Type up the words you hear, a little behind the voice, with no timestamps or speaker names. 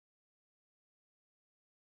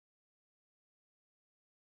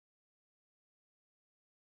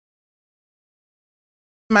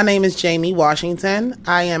My name is Jami Washington.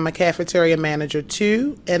 I am a cafeteria manager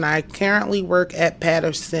too, and I currently work at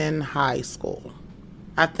Patterson High School.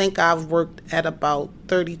 I think I've worked at about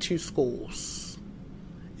 32 schools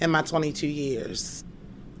in my 22 years.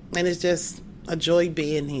 And it's just a joy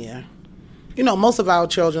being here. You know, most of our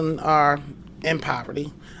children are in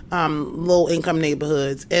poverty, low income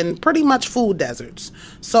neighborhoods, and pretty much food deserts.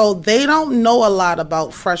 So they don't know a lot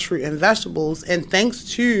about fresh fruit and vegetables, and thanks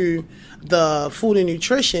to the food and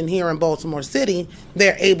nutrition here in Baltimore City,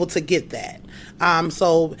 they're able to get that.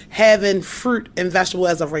 So having fruit and vegetable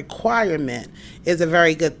as a requirement is a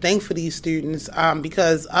very good thing for these students,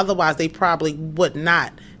 because otherwise they probably would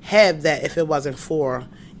not have that if it wasn't for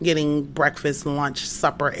getting breakfast, lunch,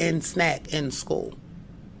 supper, and snack in school.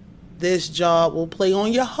 This job will play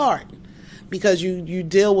on your heart because you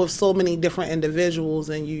deal with so many different individuals,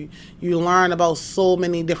 and you learn about so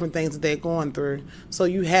many different things that they're going through. So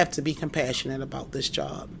you have to be compassionate about this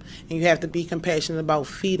job, and you have to be compassionate about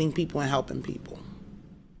feeding people and helping people.